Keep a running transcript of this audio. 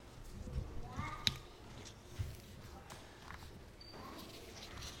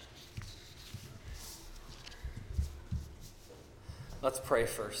Let's pray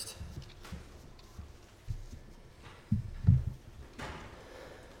first.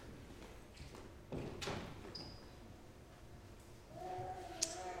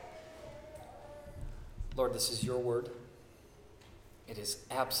 Lord, this is your word. It is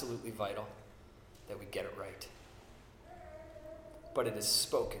absolutely vital that we get it right. But it is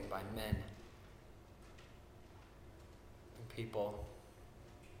spoken by men and people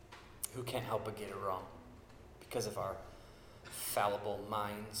who can't help but get it wrong because of our fallible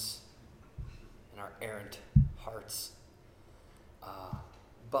minds and our errant hearts.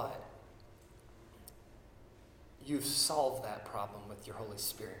 But you've solved that problem with your Holy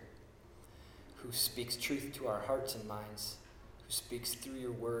Spirit, who speaks truth to our hearts and minds, who speaks through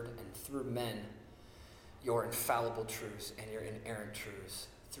your word and through men your infallible truths and your inerrant truths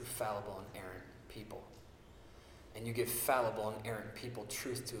through fallible and errant people. And you give fallible and errant people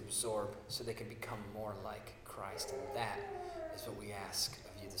truth to absorb so they can become more like Christ. And that is what we ask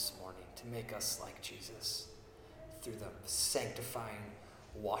of you this morning, to make us like Jesus through the sanctifying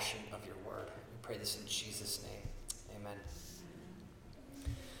washing of your word. We pray this in Jesus' name. Amen.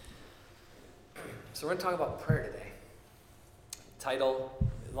 So we're going to talk about prayer today. Title,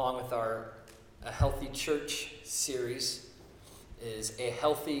 along with our A Healthy Church series, is A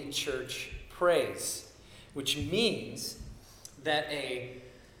Healthy Church Prays, which means that a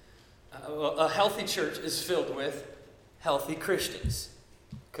healthy church is filled with healthy Christians.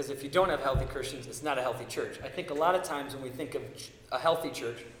 Because if you don't have healthy Christians, it's not a healthy church. I think a lot of times when we think of a healthy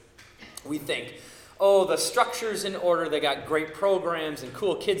church, we think, oh, the structure's in order, they got great programs and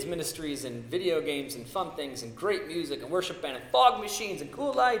cool kids ministries and video games and fun things and great music and worship band and fog machines and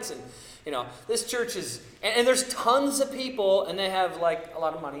cool lights and, you know, this church is, and there's tons of people and they have like a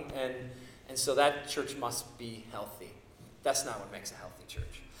lot of money and so that church must be healthy. That's not what makes a healthy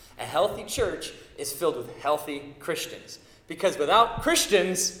church. A healthy church is filled with healthy Christians, because without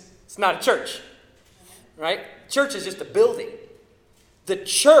Christians, it's not a church, right? Church is just a building. The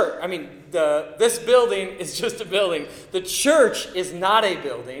church, this building is just a building. The church is not a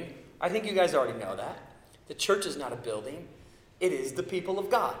building. I think you guys already know that. The church is not a building. It is the people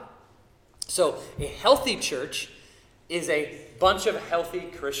of God. So a healthy church is a bunch of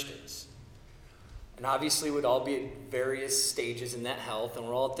healthy Christians. And obviously we'd all be at various stages in that health, and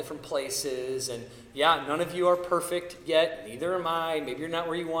we're all at different places. And yeah, none of you are perfect yet. Neither am I. Maybe you're not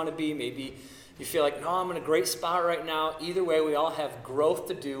where you want to be. Maybe you feel like, no, I'm in a great spot right now. Either way, we all have growth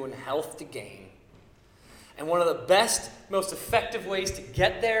to do and health to gain. And one of the best, most effective ways to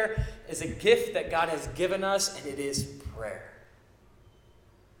get there is a gift that God has given us, and it is prayer.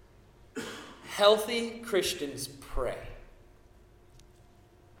 Healthy Christians pray.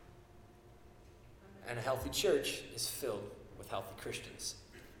 And a healthy church is filled with healthy Christians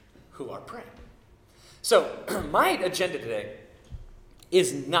who are praying. So, my agenda today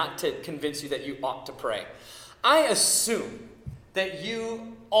is not to convince you that you ought to pray. I assume that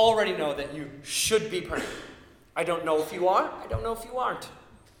you already know that you should be praying. I don't know if you are. I don't know if you aren't.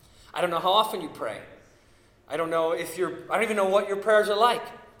 I don't know how often you pray. I don't even know what your prayers are like.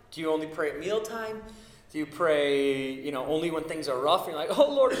 Do you only pray at mealtime? Do you pray, only when things are rough? And you're like,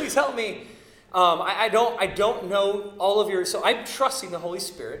 oh Lord, please help me. I don't know all of your, so I'm trusting the Holy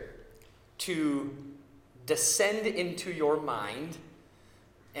Spirit to descend into your mind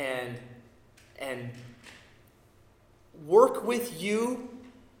and work with you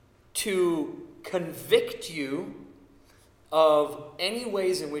to convict you of any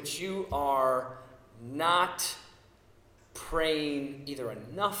ways in which you are not praying either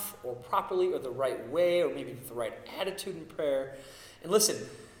enough or properly or the right way or maybe with the right attitude in prayer. And listen,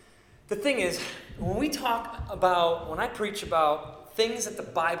 the thing is, when I preach about things that the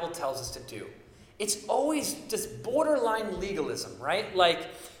Bible tells us to do, it's always just borderline legalism, right? Like,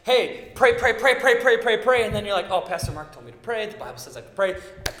 hey, pray, and then you're like, oh, Pastor Mark told me to pray, the Bible says I can pray,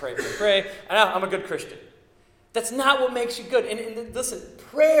 I pray, and I'm a good Christian. That's not what makes you good. And listen,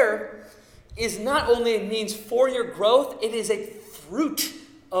 prayer is not only a means for your growth, it is a fruit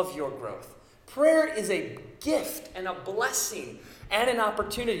of your growth. Prayer is a gift and a blessing and an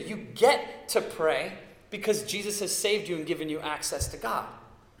opportunity. You get to pray because Jesus has saved you and given you access to God.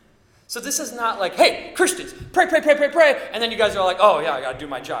 So this is not like, hey, Christians, pray, and then you guys are like, oh yeah, I got to do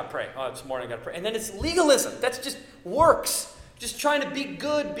my job, pray. Oh, it's morning, I got to pray. And then it's legalism. That's just works. Just trying to be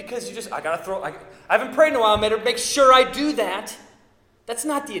good because I haven't prayed in a while, I better make sure I do that. That's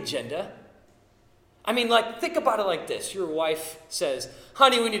not the agenda. Think about it like this. Your wife says,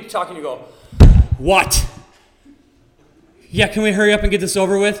 honey, we need to talk, and you go, what? Yeah, can we hurry up and get this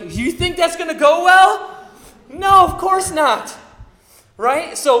over with? You think that's going to go well? No, of course not.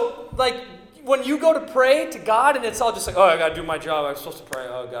 Right? So, when you go to pray to God and it's all just like, oh, I got to do my job. I'm supposed to pray.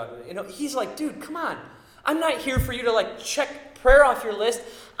 Oh, God. He's like, dude, come on. I'm not here for you to like check prayer off your list.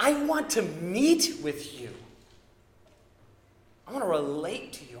 I want to meet with you. I want to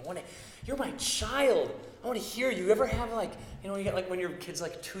relate to you. You're my child. I want to hear you. You ever have like, you get like when your kid's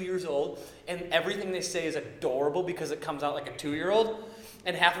like 2 years old and everything they say is adorable because it comes out like a 2-year-old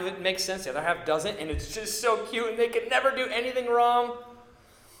and half of it makes sense, the other half doesn't, and it's just so cute and they can never do anything wrong.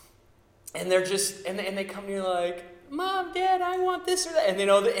 And they're just, and they come to you like, Mom, Dad, I want this or that. And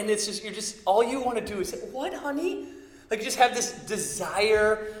and it's just, all you want to do is say, what, honey? Like you just have this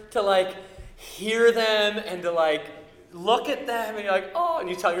desire to like hear them and to like look at them and you're like, oh, and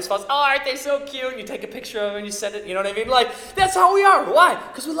you tell your spouse, oh, aren't they so cute? And you take a picture of them and you send it, you know what I mean? Like, that's how we are. Why?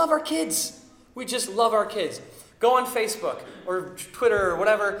 Because we love our kids. We just love our kids. Go on Facebook or Twitter or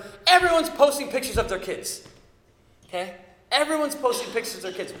whatever. Everyone's posting pictures of their kids. Okay? Everyone's posting pictures of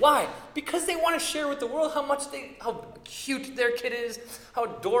their kids. Why? Because they want to share with the world how cute their kid is, how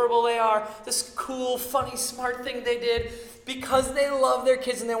adorable they are, this cool, funny, smart thing they did, because they love their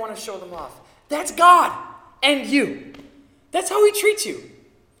kids and they want to show them off. That's God and you. That's how He treats you. Have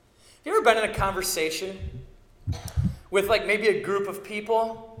you ever been in a conversation with like maybe a group of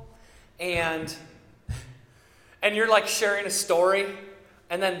people and you're like sharing a story,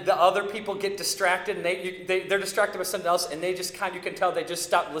 and then the other people get distracted, and they're distracted by something else, and they just you can tell they just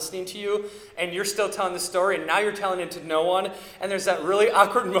stopped listening to you, and you're still telling the story, and now you're telling it to no one, and there's that really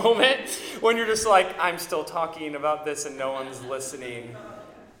awkward moment when you're just like, I'm still talking about this, and no one's listening.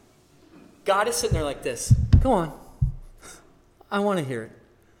 God is sitting there like this. Go on. I want to hear it.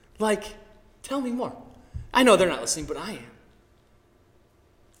 Like, tell me more. I know they're not listening, but I am.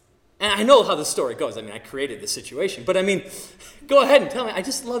 And I know how the story goes. I mean, I created the situation. But I mean, go ahead and tell me. I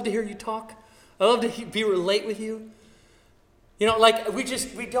just love to hear you talk. I love to relate with you. Like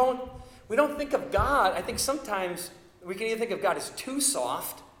we don't think of God. I think sometimes we can either think of God as too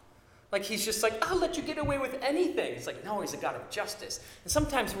soft. Like He's just like, I'll let you get away with anything. It's like, no, He's a God of justice. And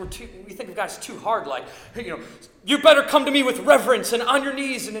sometimes we think of God as too hard. Like, you better come to me with reverence and on your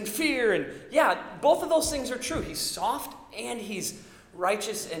knees and in fear. And yeah, both of those things are true. He's soft and He's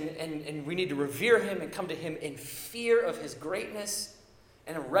righteous, and we need to revere Him and come to Him in fear of His greatness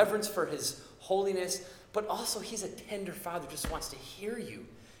and in reverence for His holiness. But also He's a tender Father who just wants to hear you,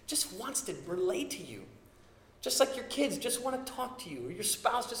 just wants to relate to you. Just like your kids just want to talk to you, or your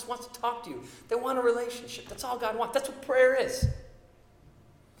spouse just wants to talk to you. They want a relationship. That's all God wants. That's what prayer is.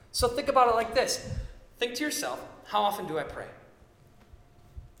 So think about it like this. Think to yourself, how often do I pray?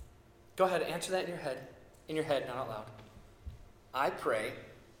 Go ahead, answer that in your head, not out loud. I pray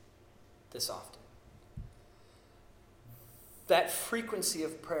this often. That frequency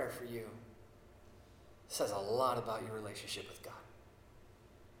of prayer for you says a lot about your relationship with God.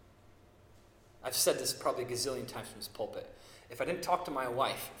 I've said this probably a gazillion times from this pulpit. If I didn't talk to my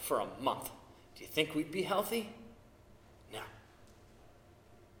wife for a month, do you think we'd be healthy? No.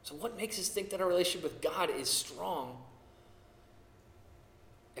 So what makes us think that our relationship with God is strong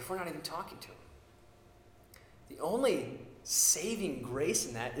if we're not even talking to Him? The only saving grace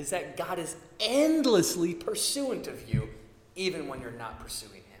in that is that God is endlessly pursuant of you, even when you're not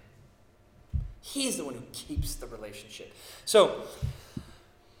pursuing Him. He's the one who keeps the relationship. So,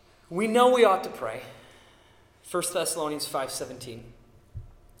 we know we ought to pray. 1 Thessalonians 5:17.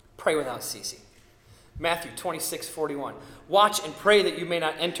 Pray without ceasing. Matthew 26:41. Watch and pray that you may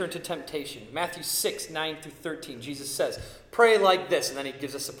not enter into temptation. Matthew 6:9-13. Jesus says, pray like this, and then He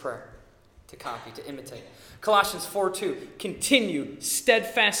gives us a prayer to copy, to imitate. Colossians 4:2, continue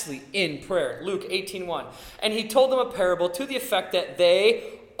steadfastly in prayer. Luke 18:1, and He told them a parable to the effect that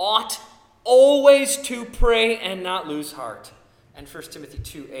they ought always to pray and not lose heart. And 1 Timothy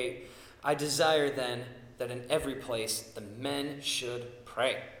 2:8, I desire then that in every place the men should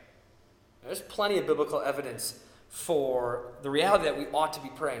pray. There's plenty of biblical evidence for the reality that we ought to be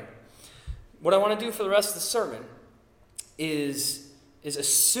praying. What I want to do for the rest of the sermon is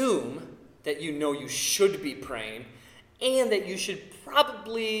assume that you know you should be praying, and that you should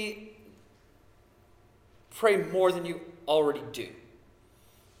probably pray more than you already do.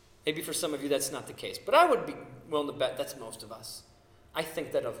 Maybe for some of you that's not the case, but I would be willing to bet that's most of us. I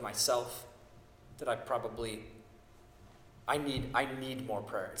think that of myself, that I need more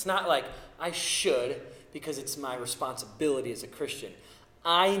prayer. It's not like I should because it's my responsibility as a Christian.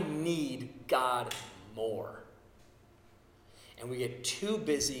 I need God more. And we get too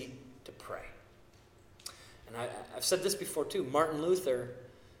busy to pray. And I've said this before too. Martin Luther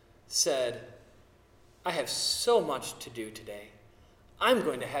said, I have so much to do today. I'm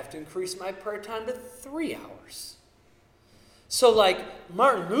going to have to increase my prayer time to 3 hours. So like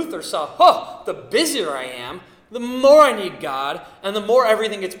Martin Luther saw, the busier I am, the more I need God, and the more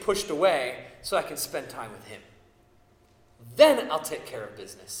everything gets pushed away so I can spend time with him. Then I'll take care of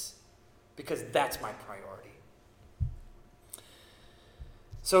business because that's my priority.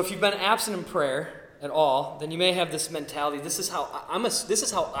 So if you've been absent in prayer at all, then you may have this mentality. This is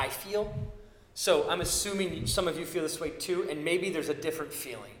how I feel. So I'm assuming some of you feel this way too, and maybe there's a different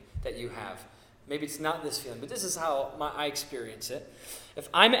feeling that you have. Maybe it's not this feeling, but this is how I experience it. If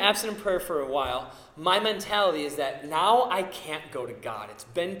I'm absent in prayer for a while, my mentality is that now I can't go to God. It's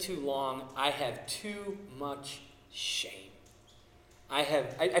been too long. I have too much shame.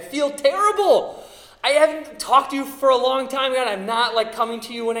 I feel terrible. I haven't talked to you for a long time, God. I'm not like coming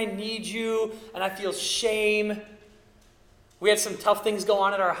to you when I need you, and I feel shame. We had some tough things go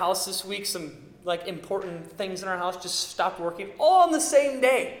on at our house this week. Some like important things in our house just stopped working all on the same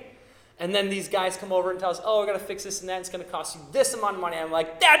day. And then these guys come over and tell us, we're going to fix this and that. It's going to cost you this amount of money. I'm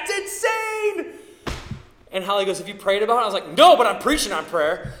like, that's insane. And Holly goes, have you prayed about it? I was like, no, but I'm preaching on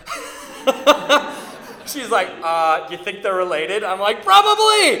prayer. She's like, you think they're related? I'm like,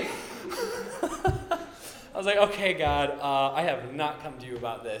 probably. I was like, okay, God, I have not come to you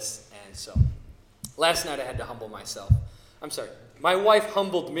about this. And so last night I had to humble myself. I'm sorry. My wife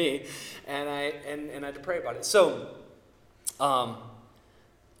humbled me, and I had to pray about it. So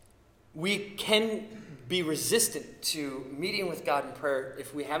we can be resistant to meeting with God in prayer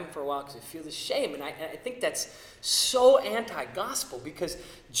if we haven't for a while because we feel the shame. And I think that's so anti-gospel because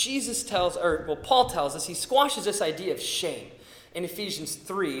Paul tells us, he squashes this idea of shame. In Ephesians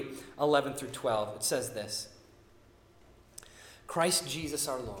 3, 11 through 12, it says this: Christ Jesus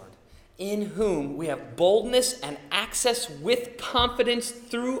our Lord, in whom we have boldness and access with confidence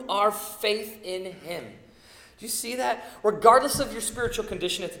through our faith in him. Do you see that? Regardless of your spiritual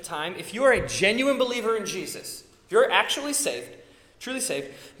condition at the time, if you are a genuine believer in Jesus, if you're actually saved, truly saved,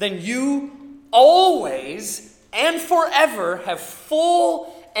 then you always and forever have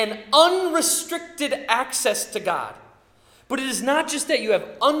full and unrestricted access to God. But it is not just that you have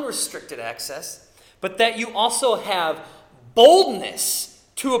unrestricted access, but that you also have boldness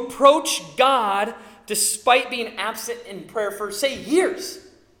to approach God despite being absent in prayer for, say, years.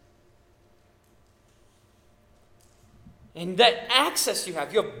 And that access you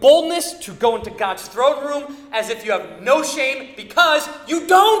have boldness to go into God's throne room as if you have no shame because you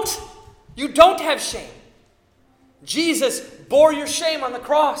don't. You don't have shame. Jesus bore your shame on the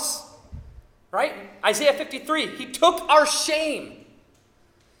cross. Right? Isaiah 53, he took our shame.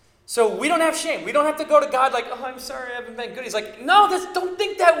 So we don't have shame. We don't have to go to God like, I'm sorry, I haven't been good. He's like, no, don't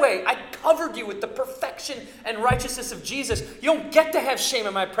think that way. I covered you with the perfection and righteousness of Jesus. You don't get to have shame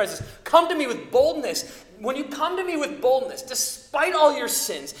in my presence. Come to me with boldness. When you come to me with boldness, despite all your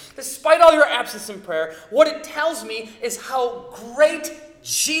sins, despite all your absence in prayer, what it tells me is how great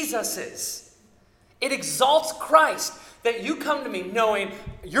Jesus is. It exalts Christ. That you come to me knowing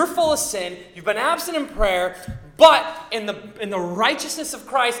you're full of sin, you've been absent in prayer, but in the righteousness of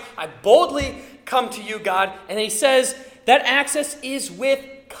Christ, I boldly come to you, God. And he says that access is with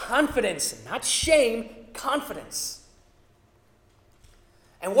confidence, not shame, confidence.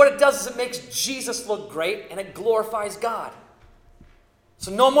 And what it does is it makes Jesus look great and it glorifies God.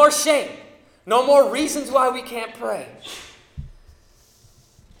 So no more shame, no more reasons why we can't pray,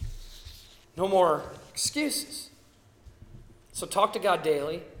 no more excuses. So talk to God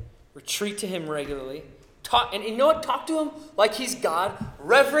daily. Retreat to him regularly. And you know what? Talk to him like he's God.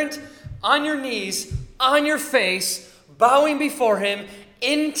 Reverent, on your knees, on your face, bowing before him,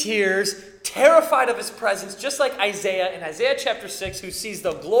 in tears, terrified of his presence, just like Isaiah in Isaiah chapter 6, who sees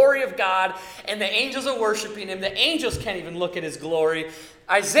the glory of God, and the angels are worshiping him. The angels can't even look at his glory.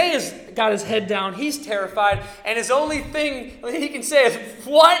 Isaiah's got his head down. He's terrified. And his only thing he can say is,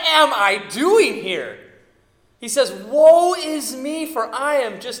 what am I doing here? He says, woe is me, for I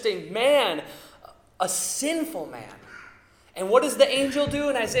am just a man, a sinful man. And what does the angel do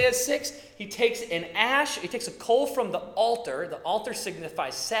in Isaiah 6? He takes a coal from the altar. The altar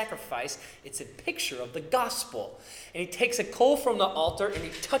signifies sacrifice. It's a picture of the gospel. And he takes a coal from the altar and he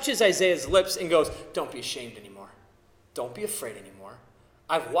touches Isaiah's lips and goes, don't be ashamed anymore. Don't be afraid anymore.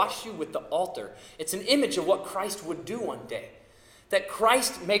 I've washed you with the altar. It's an image of what Christ would do one day. That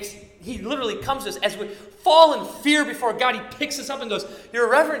Christ he literally comes to us as we fall in fear before God. He picks us up and goes,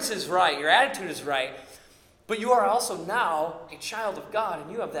 your reverence is right, your attitude is right, but you are also now a child of God, and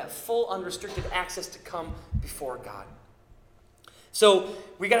you have that full unrestricted access to come before God. So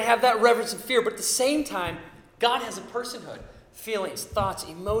we got to have that reverence and fear, but at the same time, God has a personhood, feelings, thoughts,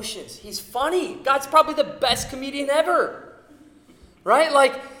 emotions. He's funny. God's probably the best comedian ever, right?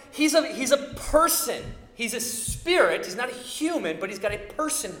 Like he's a person. He's a spirit. He's not a human, but he's got a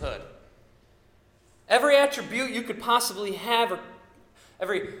personhood. Every attribute you could possibly have, or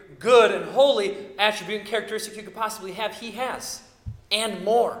every good and holy attribute and characteristic you could possibly have, he has, and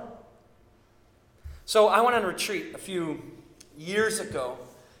more. So I went on a retreat a few years ago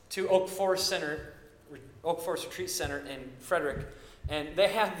to Oak Forest Retreat Center in Frederick, and they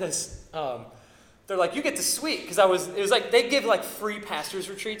had this. They're like, you get the suite, because it was like they give like free pastors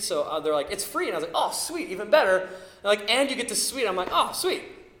retreats, so they're like, it's free, and I was like, oh sweet, even better. They're like, and you get the suite. I'm like, oh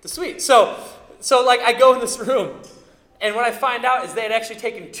sweet, the suite. So like I go in this room, and what I find out is they had actually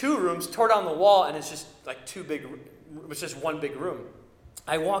taken 2 rooms, tore down the wall, and it's just like it was just one big room.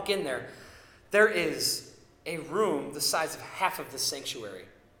 I walk in there. There is a room the size of half of the sanctuary,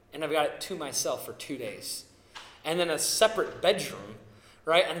 and I've got it to myself for 2 days. And then a separate bedroom,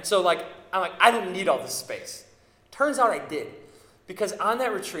 right? And so I'm like, I don't need all this space. Turns out I did, because on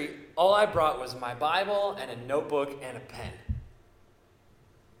that retreat, all I brought was my Bible and a notebook and a pen.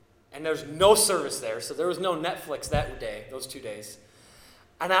 And there's no service there, so there was no Netflix that day, those 2 days.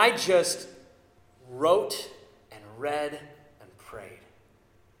 And I just wrote and read and prayed.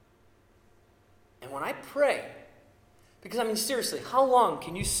 And when I pray, because seriously, how long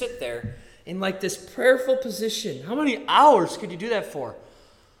can you sit there in like this prayerful position? How many hours could you do that for?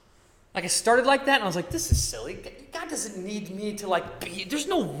 Like I started like that and I was like, this is silly. God doesn't need me to be, there's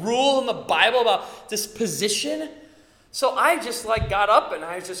no rule in the Bible about this position. So I just got up and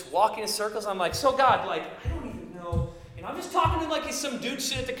I was just walking in circles. I'm like, so God, I don't even know. I'm just talking to him like he's some dude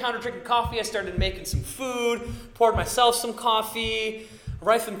sitting at the counter drinking coffee. I started making some food, poured myself some coffee,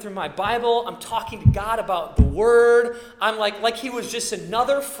 rifling through my Bible. I'm talking to God about the Word. I'm like he was just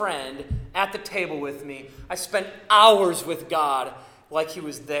another friend at the table with me. I spent hours with God like he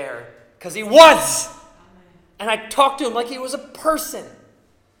was there, because he was. And I talked to him like he was a person.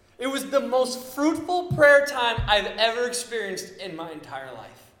 It was the most fruitful prayer time I've ever experienced in my entire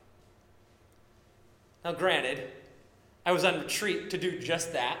life. Now granted, I was on retreat to do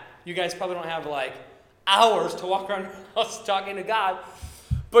just that. You guys probably don't have hours to walk around the house talking to God.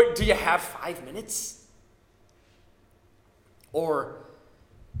 But do you have 5 minutes? Or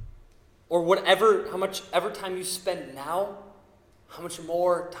whatever, how much ever time you spend now, how much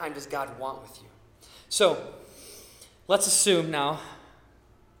more time does God want with you? So, let's assume now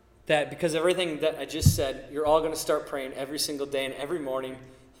that because everything that I just said, you're all going to start praying every single day and every morning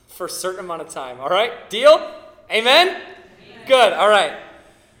for a certain amount of time. All right? Deal? Amen? Amen. Good. All right.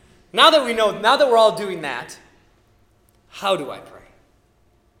 Now that we're all doing that, how do I pray?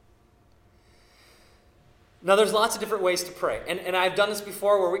 Now, there's lots of different ways to pray. And I've done this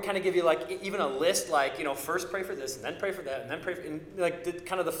before where we kind of give you even a list, first pray for this, and then pray for that, and then pray for,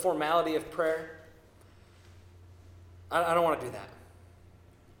 kind of the formality of prayer. I don't want to do that.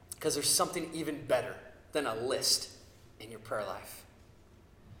 Because there's something even better than a list in your prayer life.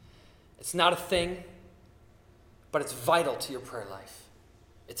 It's not a thing, but it's vital to your prayer life.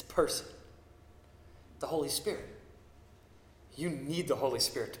 It's a person. The Holy Spirit. You need the Holy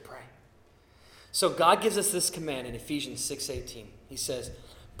Spirit to pray. So God gives us this command in Ephesians 6:18. He says,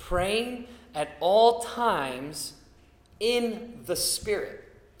 praying at all times in the Spirit.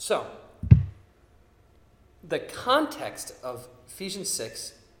 So, the context of Ephesians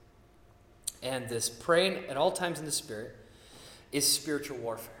 6 and this praying at all times in the Spirit is spiritual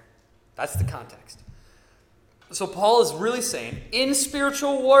warfare. That's the context. So Paul is really saying, in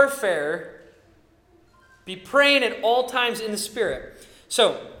spiritual warfare, be praying at all times in the Spirit.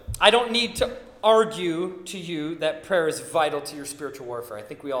 So, I don't need to argue to you that prayer is vital to your spiritual warfare. I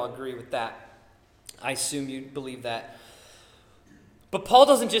think we all agree with that. I assume you believe that. But Paul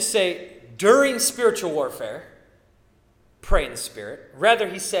doesn't just say, during spiritual warfare, pray in the Spirit. Rather,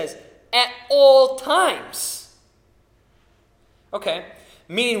 he says, at all times. Okay,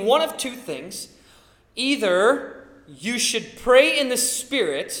 meaning one of two things. Either you should pray in the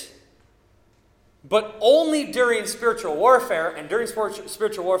Spirit, but only during spiritual warfare, and during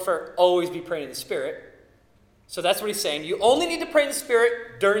spiritual warfare, always be praying in the Spirit. So that's what he's saying. You only need to pray in the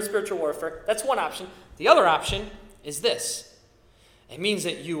Spirit during spiritual warfare. That's one option. The other option is this. It means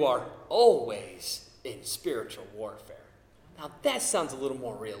that you are always in spiritual warfare. Now that sounds a little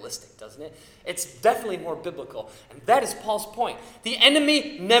more realistic, doesn't it? It's definitely more biblical. And that is Paul's point. The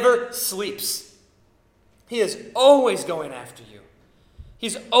enemy never sleeps. He is always going after you.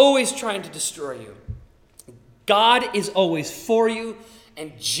 He's always trying to destroy you. God is always for you,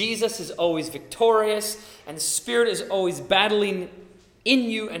 and Jesus is always victorious, and the Spirit is always battling in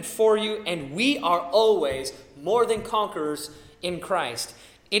you and for you, and we are always more than conquerors in Christ.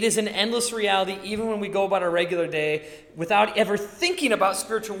 It is an endless reality even when we go about our regular day without ever thinking about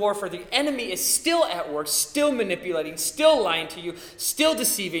spiritual warfare. The enemy is still at work, still manipulating, still lying to you, still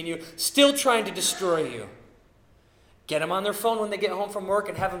deceiving you, still trying to destroy you. Get them on their phone when they get home from work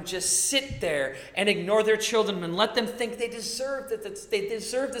and have them just sit there and ignore their children and let them think they deserve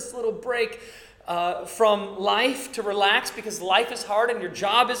this little break from life to relax, because life is hard and your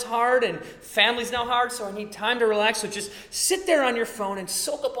job is hard and family's now hard, so I need time to relax. So just sit there on your phone and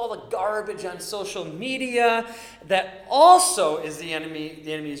soak up all the garbage on social media that also is the enemy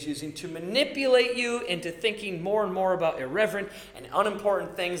is using to manipulate you into thinking more and more about irreverent and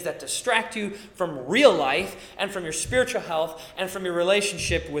unimportant things that distract you from real life and from your spiritual health and from your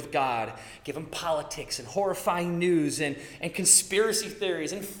relationship with God. Give them politics and horrifying news and conspiracy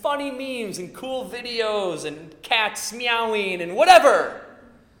theories and funny memes and cool videos and cats meowing and whatever.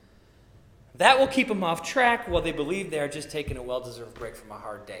 That will keep them off track while they believe they are just taking a well-deserved break from a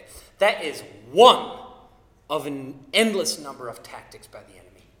hard day. That is one of an endless number of tactics by the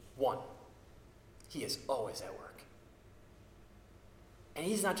enemy. One. He is always at work. And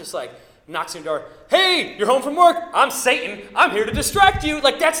he's not just like knocks on your door, hey, you're home from work, I'm Satan, I'm here to distract you.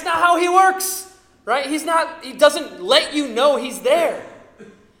 Like, that's not how he works, right? He doesn't let you know he's there.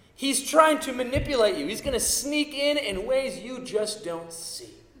 He's trying to manipulate you. He's going to sneak in ways you just don't see.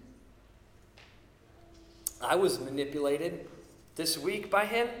 I was manipulated this week by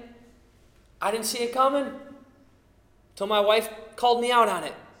him. I didn't see it coming till my wife called me out on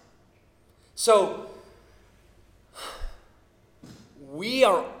it. So, we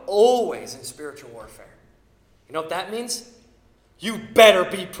are always in spiritual warfare. You know what that means? You better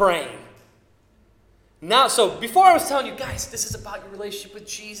be praying. Now, so before I was telling you, guys, this is about your relationship with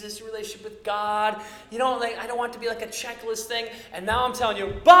Jesus, your relationship with God. You know, like, I don't want it to be like a checklist thing. And now I'm telling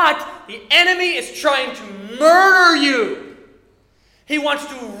you, but the enemy is trying to murder you. He wants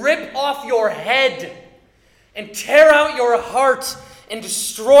to rip off your head and tear out your heart and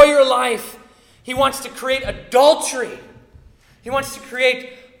destroy your life. He wants to create adultery. He wants to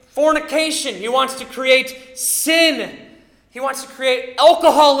create fornication. He wants to create sin. He wants to create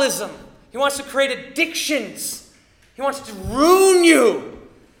alcoholism. He wants to create addictions. He wants to ruin you.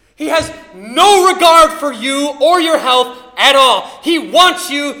 He has no regard for you or your health at all. He wants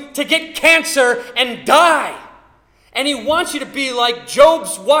you to get cancer and die. And he wants you to be like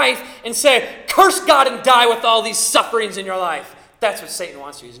Job's wife and say, curse God and die with all these sufferings in your life. That's what Satan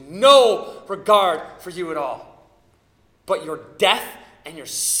wants you. He has no regard for you at all. But your death and your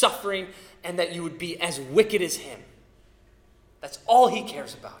suffering, and that you would be as wicked as him. That's all he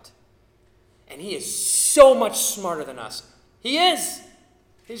cares about. And he is so much smarter than us. He is.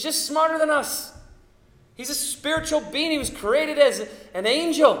 He's just smarter than us. He's a spiritual being. He was created as an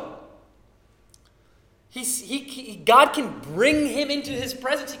angel. God can bring him into his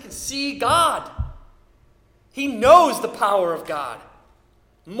presence. He can see God. He knows the power of God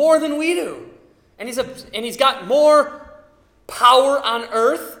more than we do. And he's got more power on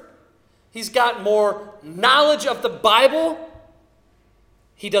earth. He's got more knowledge of the Bible.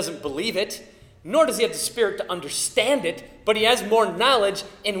 He doesn't believe it, nor does he have the Spirit to understand it, but he has more knowledge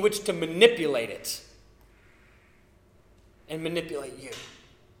in which to manipulate it and manipulate you.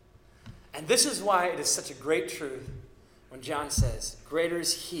 And this is why it is such a great truth when John says, greater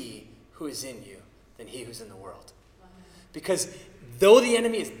is he who is in you than he who's in the world. Because though the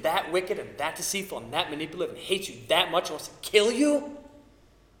enemy is that wicked and that deceitful and that manipulative and hates you that much and wants to kill you,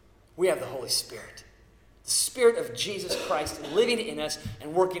 we have the Holy Spirit. The Spirit of Jesus Christ living in us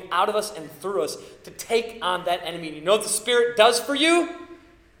and working out of us and through us to take on that enemy. And you know what the Spirit does for you?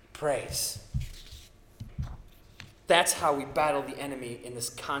 Praise. That's how we battle the enemy in this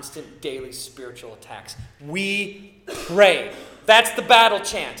constant daily spiritual attacks. We pray. That's the battle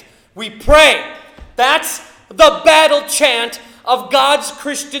chant. We pray. That's the battle chant of God's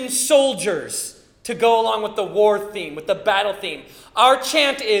Christian soldiers to go along with the war theme, with the battle theme. Our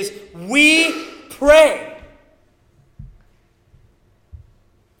chant is, we pray.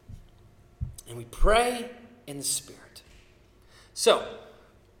 And we pray in the Spirit. So,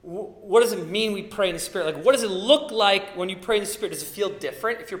 what does it mean we pray in the Spirit? Like, what does it look like when you pray in the Spirit? Does it feel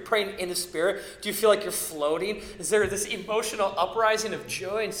different if you're praying in the Spirit? Do you feel like you're floating? Is there this emotional uprising of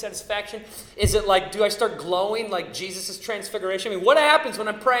joy and satisfaction? Is it like, do I start glowing like Jesus' transfiguration? I mean, what happens when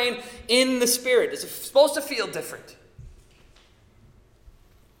I'm praying in the Spirit? Is it supposed to feel different?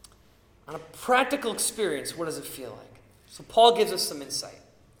 On a practical experience, what does it feel like? So Paul gives us some insight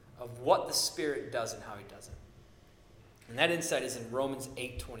of what the Spirit does and how he does it. And that insight is in Romans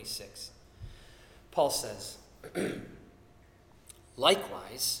 8:26. Paul says,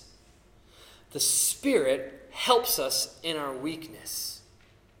 likewise, the Spirit helps us in our weakness.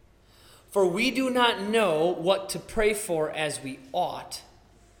 For we do not know what to pray for as we ought,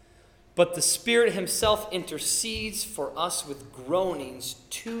 but the Spirit himself intercedes for us with groanings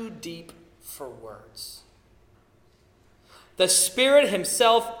too deep for words. The Spirit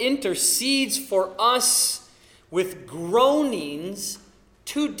himself intercedes for us with groanings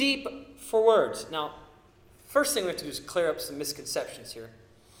too deep for words. Now, first thing we have to do is clear up some misconceptions here.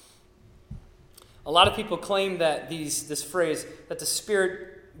 A lot of people claim that this phrase, that the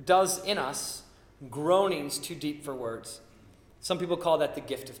Spirit does in us groanings too deep for words. Some people call that the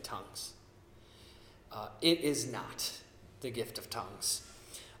gift of tongues. It is not the gift of tongues.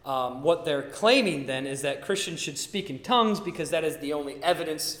 What they're claiming then is that Christians should speak in tongues because that is the only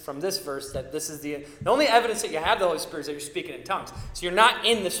evidence from this verse that this is the only evidence that you have the Holy Spirit is that you're speaking in tongues. So you're not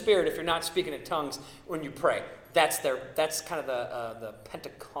in the Spirit if you're not speaking in tongues when you pray. That's kind of the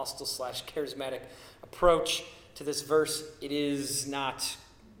Pentecostal / charismatic approach to this verse. It is not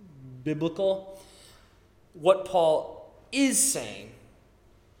biblical. What Paul is saying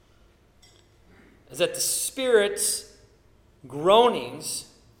is that the Spirit's groanings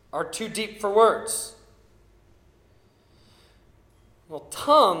are too deep for words. Well,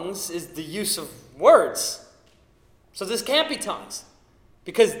 tongues is the use of words. So this can't be tongues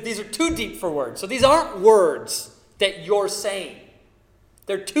because these are too deep for words. So these aren't words that you're saying.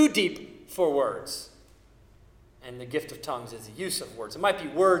 They're too deep for words. And the gift of tongues is the use of words. It might be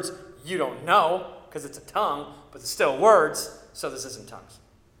words you don't know because it's a tongue, but it's still words, so this isn't tongues.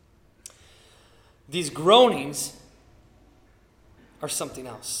 These groanings are something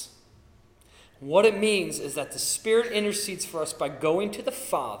else. What it means is that the Spirit intercedes for us by going to the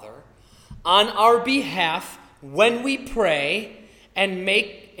Father on our behalf when we pray and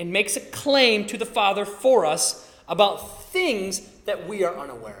makes a claim to the Father for us about things that we are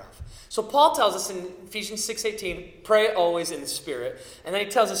unaware of. So Paul tells us in Ephesians 6:18, pray always in the Spirit. And then he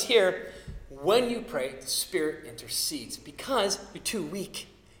tells us here, when you pray, the Spirit intercedes because you're too weak.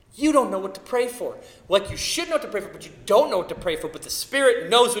 You don't know what to pray for. Like you should know what to pray for, but you don't know what to pray for. But the Spirit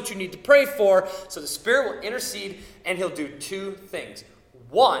knows what you need to pray for. So the Spirit will intercede and he'll do two things.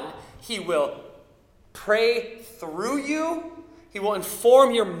 One, he will pray through you. He will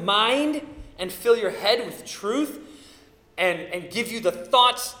inform your mind and fill your head with truth and give you the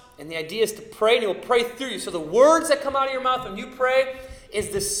thoughts and the ideas to pray. And he will pray through you. So the words that come out of your mouth when you pray is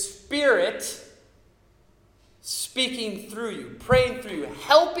the Spirit speaking through you, praying through you,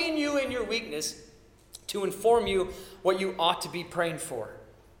 helping you in your weakness to inform you what you ought to be praying for.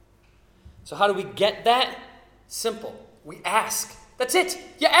 So how do we get that? Simple. We ask. That's it.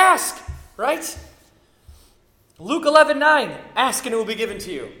 You ask, right? Luke 11:9, ask and it will be given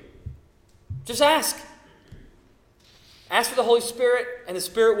to you. Just ask. Ask for the Holy Spirit and the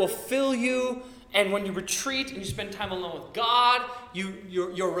Spirit will fill you. And when you retreat and you spend time alone with God,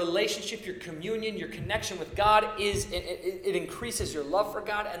 your relationship, your communion, your connection with God it increases your love for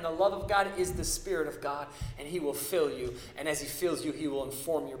God. And the love of God is the Spirit of God. And he will fill you. And as he fills you, he will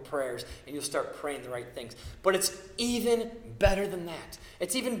inform your prayers. And you'll start praying the right things. But it's even better than that.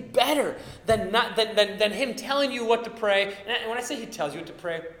 It's even better than him telling you what to pray. And when I say he tells you what to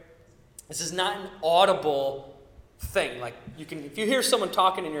pray, this is not an audible thing. Like if you hear someone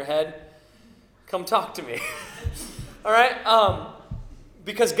talking in your head, come talk to me. All right?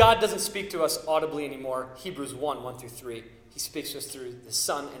 Because God doesn't speak to us audibly anymore. Hebrews 1:1-3. He speaks to us through the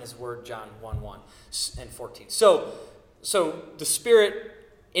Son and his word, John 1:1 and 14. So the Spirit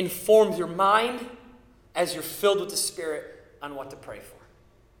informs your mind as you're filled with the Spirit on what to pray for.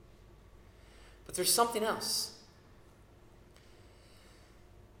 But there's something else.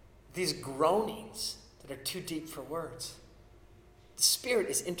 These groanings that are too deep for words. The Spirit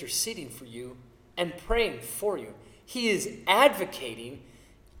is interceding for you and praying for you. He is advocating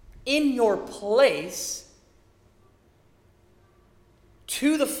in your place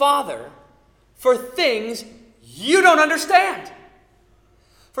to the Father for things you don't understand,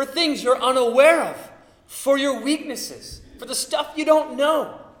 for things you're unaware of, for your weaknesses, for the stuff you don't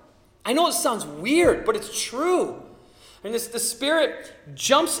know. I know it sounds weird, but it's true. And the Spirit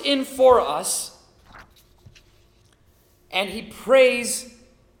jumps in for us and he prays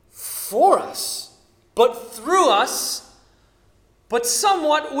for us, but through us, but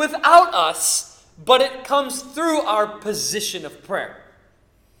somewhat without us, but it comes through our position of prayer.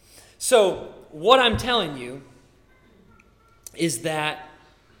 So what I'm telling you is that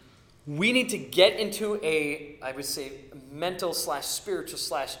we need to get into a, I would say, mental / spiritual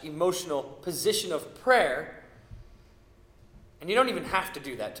 / emotional position of prayer. And you don't even have to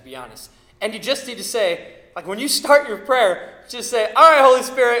do that, to be honest. And you just need to say, like when you start your prayer, just say, all right, Holy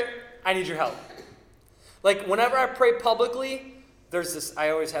Spirit, I need your help. Like whenever I pray publicly, I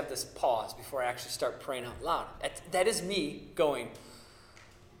always have this pause before I actually start praying out loud. That is me going,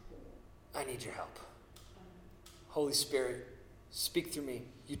 I need your help. Holy Spirit, speak through me.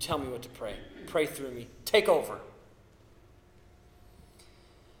 You tell me what to pray. Pray through me. Take over.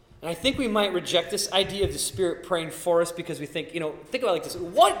 And I think we might reject this idea of the Spirit praying for us because we think about it like this.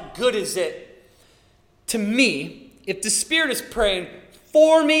 What good is it to me if the Spirit is praying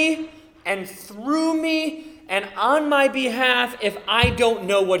for me and through me and on my behalf if I don't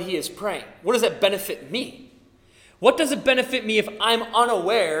know what he is praying? What does that benefit me? What does it benefit me if I'm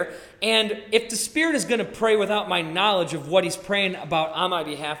unaware? And if the Spirit is going to pray without my knowledge of what he's praying about on my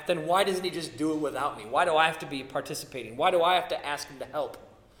behalf, then why doesn't he just do it without me? Why do I have to be participating? Why do I have to ask him to help?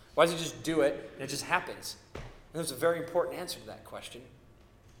 Why does he just do it and it just happens? And there's a very important answer to that question.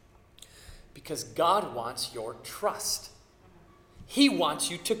 Because God wants your trust. He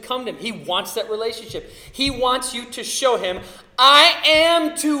wants you to come to him. He wants that relationship. He wants you to show him, I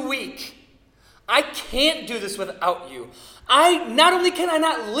am too weak. I can't do this without you. Not only can I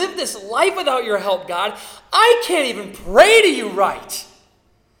not live this life without your help, God, I can't even pray to you right.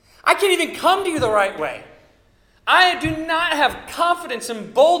 I can't even come to you the right way. I do not have confidence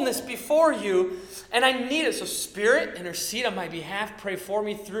and boldness before you, and I need it. So Spirit, intercede on my behalf, pray for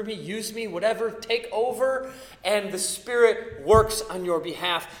me, through me, use me, whatever, take over. And the Spirit works on your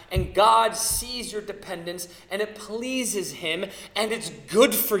behalf. And God sees your dependence, and it pleases him, and it's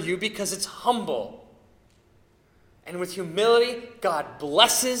good for you because it's humble. And with humility, God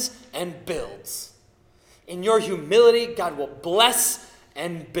blesses and builds. In your humility, God will bless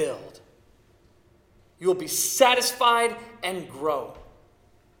and build. You will be satisfied and grow.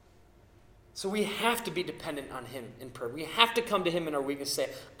 So we have to be dependent on him in prayer. We have to come to him in our weakness and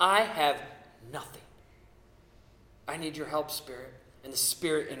say, I have nothing. I need your help, Spirit. And the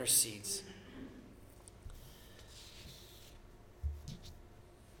Spirit intercedes.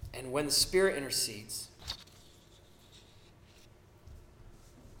 And when the Spirit intercedes,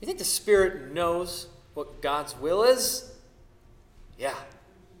 you think the Spirit knows what God's will is? Yeah.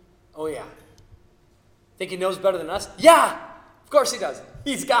 Oh, yeah. Think he knows better than us? Yeah, of course he does.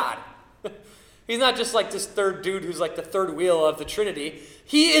 He's God. He's not just like this third dude who's like the third wheel of the Trinity.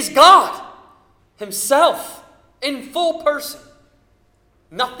 He is God himself in full person.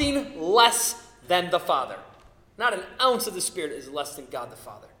 Nothing less than the Father. Not an ounce of the Spirit is less than God the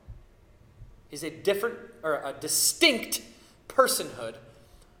Father. He's a distinct personhood,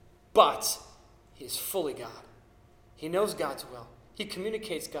 but he is fully God. He knows God's will. He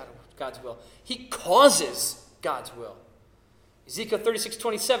communicates God's will. He causes God's will. Ezekiel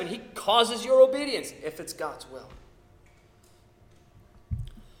 36:27, he causes your obedience if it's God's will.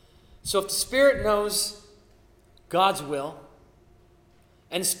 So if the Spirit knows God's will,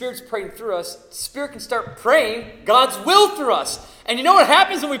 and the Spirit's praying through us, the Spirit can start praying God's will through us. And you know what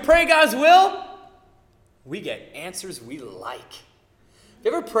happens when we pray God's will? We get answers we like.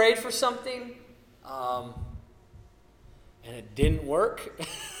 You ever prayed for something and it didn't work?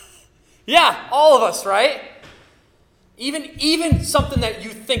 Yeah, all of us, right? Even something that you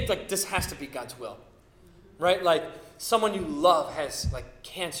think like this has to be God's will, right? Like someone you love has like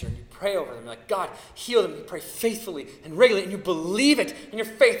cancer and you pray over them, like God, heal them. You pray faithfully and regularly and you believe it and your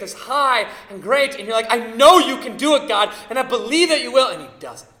faith is high and great and you're like, I know you can do it, God, and I believe that you will, and he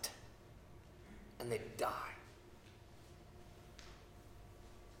doesn't. And they die.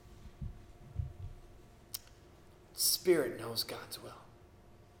 Spirit knows God's will.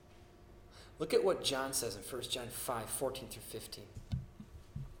 Look at what John says in 1 John 5:14-15.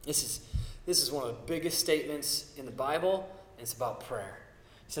 This is one of the biggest statements in the Bible, and it's about prayer.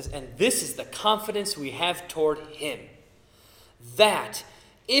 It says, and this is the confidence we have toward him, that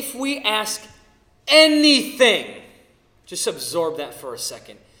if we ask anything, just absorb that for a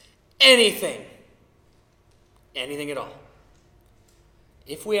second, anything at all.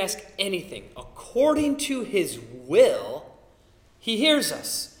 If we ask anything according to his will, he hears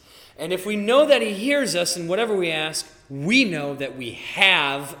us. And if we know that he hears us in whatever we ask, we know that we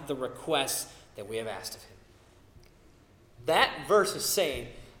have the request that we have asked of him. That verse is saying,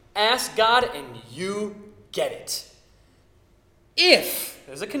 ask God and you get it. If,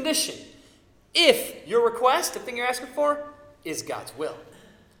 there's a condition, if your request, the thing you're asking for, is God's will.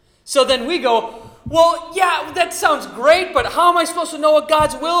 So then we go, well, yeah, that sounds great, but how am I supposed to know what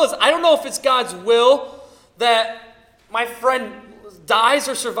God's will is? I don't know if it's God's will that my friend dies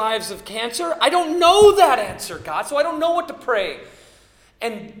or survives of cancer. I don't know that answer, God, so I don't know what to pray.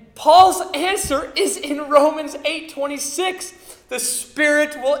 And Paul's answer is in Romans 8:26. The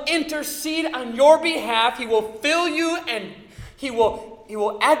Spirit will intercede on your behalf. He will fill you and he will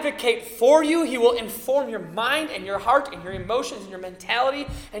advocate for you. He will inform your mind and your heart and your emotions and your mentality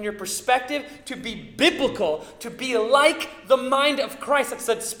and your perspective to be biblical, to be like the mind of Christ. That's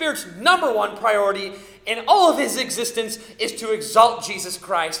the Spirit's number one priority in all of his existence is to exalt Jesus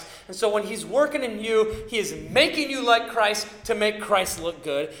Christ. And so when he's working in you, he is making you like Christ to make Christ look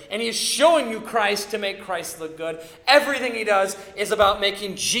good. And he is showing you Christ to make Christ look good. Everything he does is about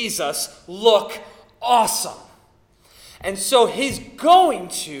making Jesus look awesome. And so he's going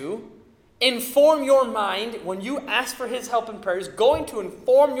to inform your mind when you ask for his help in prayer. He's going to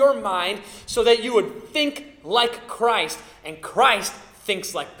inform your mind so that you would think like Christ. And Christ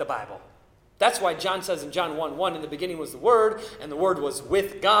thinks like the Bible. That's why John says in John 1:1, in the beginning was the Word, and the Word was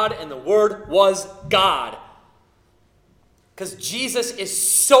with God, and the Word was God. Because Jesus is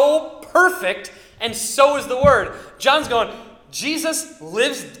so perfect, and so is the Word. John's going, Jesus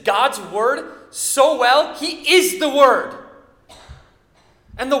lives God's Word so well, he is the Word.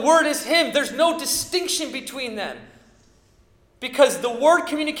 And the Word is him. There's no distinction between them. Because the Word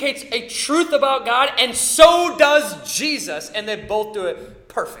communicates a truth about God, and so does Jesus. And they both do it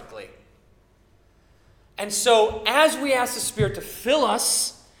perfectly. And so, as we ask the Spirit to fill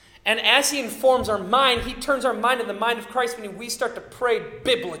us, and as he informs our mind, he turns our mind to the mind of Christ, meaning we start to pray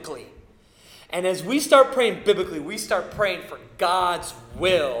biblically. And as we start praying biblically, we start praying for God's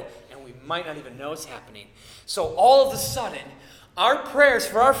will, and we might not even know it's happening. So all of a sudden, our prayers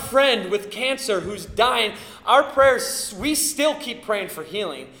for our friend with cancer who's dying, our prayers, we still keep praying for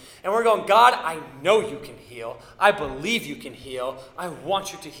healing. And we're going, God, I know you can heal. I believe you can heal. I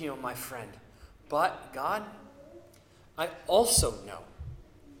want you to heal my friend. But, God, I also know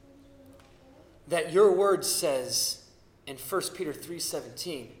that your word says in 1 Peter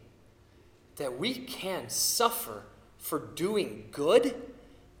 3:17 that we can suffer for doing good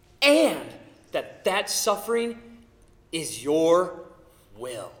and that suffering is your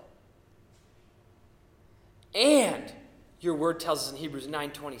will. And your word tells us in Hebrews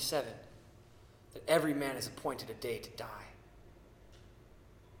 9:27 that every man is appointed a day to die.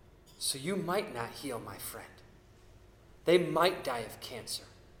 So you might not heal my friend. They might die of cancer.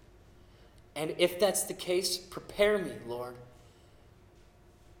 And if that's the case, prepare me, Lord.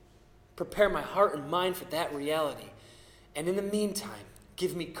 Prepare my heart and mind for that reality. And in the meantime,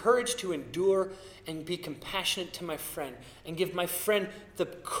 give me courage to endure and be compassionate to my friend. And give my friend the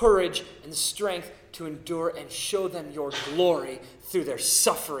courage and the strength to endure and show them your glory through their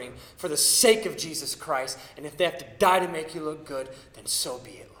suffering for the sake of Jesus Christ. And if they have to die to make you look good, then so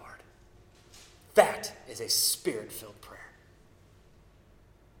be it, Lord. That is a Spirit-filled prayer.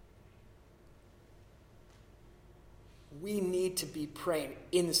 We need to be praying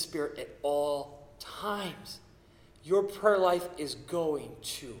in the Spirit at all times. Your prayer life is going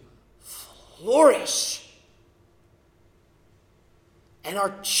to flourish. And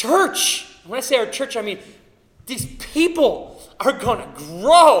our church, when I say our church, I mean these people are going to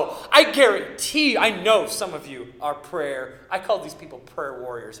grow. I guarantee, I know some of you are I call these people prayer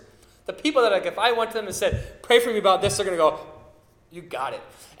warriors. The people that, like, if I went to them and said, pray for me about this, they're going to go, you got it.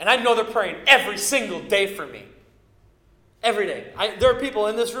 And I know they're praying every single day for me. Every day. There are people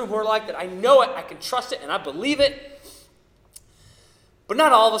in this room who are like that. I know it, I can trust it, and I believe it. But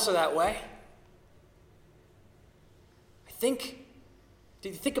not all of us are that way. Did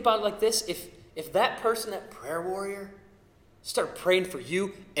you think about it like this? If that person, that prayer warrior, started praying for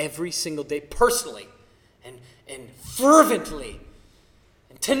you every single day, personally, and fervently,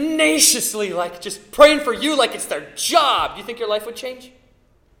 and tenaciously, like just praying for you like it's their job, do you think your life would change?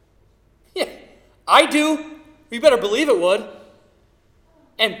 Yeah, I do. You better believe it would.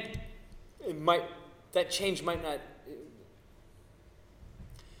 And that change might not,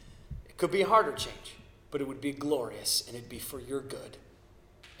 it could be a harder change, but it would be glorious, and it'd be for your good,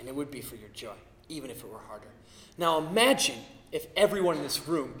 and it would be for your joy, even if it were harder. Now imagine if everyone in this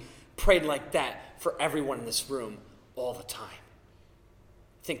room prayed like that for everyone in this room all the time.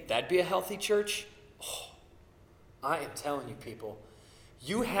 Think that'd be a healthy church? Oh, I am telling you, people,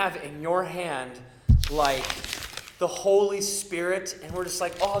 you have in your hand like the Holy Spirit, and we're just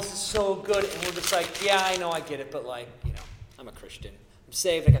like, oh, this is so good, and we're just like, yeah, I know, I get it, but like, I'm a Christian. I'm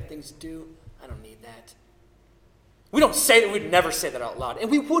saved, I got things to do, I don't need that. We don't say that, we'd never say that out loud,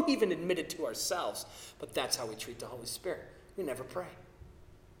 and we wouldn't even admit it to ourselves, but that's how we treat the Holy Spirit. We never pray.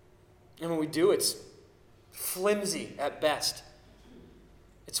 And when we do, it's flimsy at best.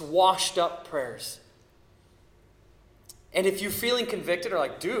 It's washed up prayers. And if you're feeling convicted or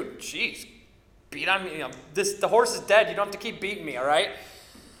like, dude, geez, beat on me. The horse is dead. You don't have to keep beating me, all right?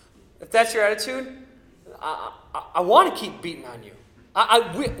 If that's your attitude, I want to keep beating on you.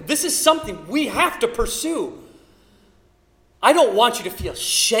 This is something we have to pursue. I don't want you to feel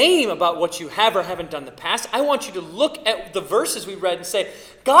shame about what you have or haven't done in the past. I want you to look at the verses we read and say,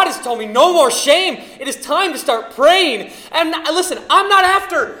 God has told me no more shame. It is time to start praying. And listen, I'm not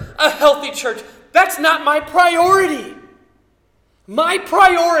after a healthy church. That's not my priority. My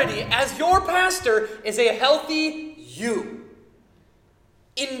priority as your pastor is a healthy you.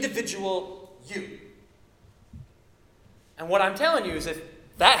 Individual you. And what I'm telling you is if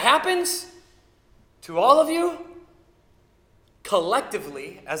that happens to all of you,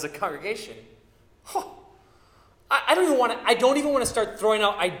 collectively as a congregation, I don't even want to start throwing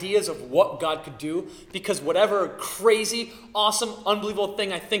out ideas of what God could do, because whatever crazy, awesome, unbelievable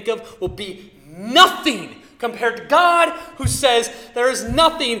thing I think of will be nothing compared to God, who says there is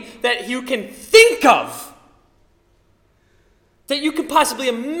nothing that you can think of, that you can possibly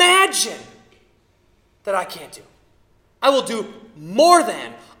imagine, that I can't do. I will do more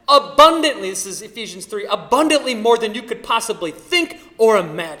than, abundantly, this is Ephesians 3, abundantly more than you could possibly think or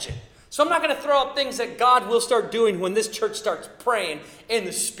imagine. So I'm not going to throw out things that God will start doing when this church starts praying in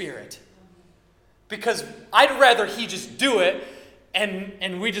the Spirit. Because I'd rather He just do it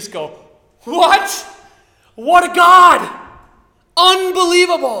and we just go, what? What a God!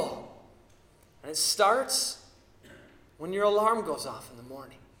 Unbelievable! And it starts when your alarm goes off in the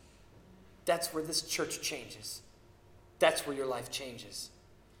morning. That's where this church changes. That's where your life changes.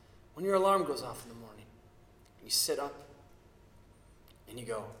 When your alarm goes off in the morning, you sit up and you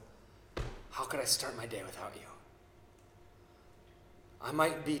go, how could I start my day without you? I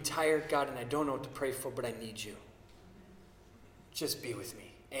might be tired, God, and I don't know what to pray for, but I need you. Just be with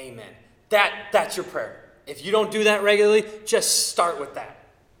me. Amen. That's your prayer. If you don't do that regularly, just start with that.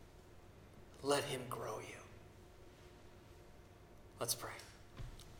 Let Him grow you. Let's pray.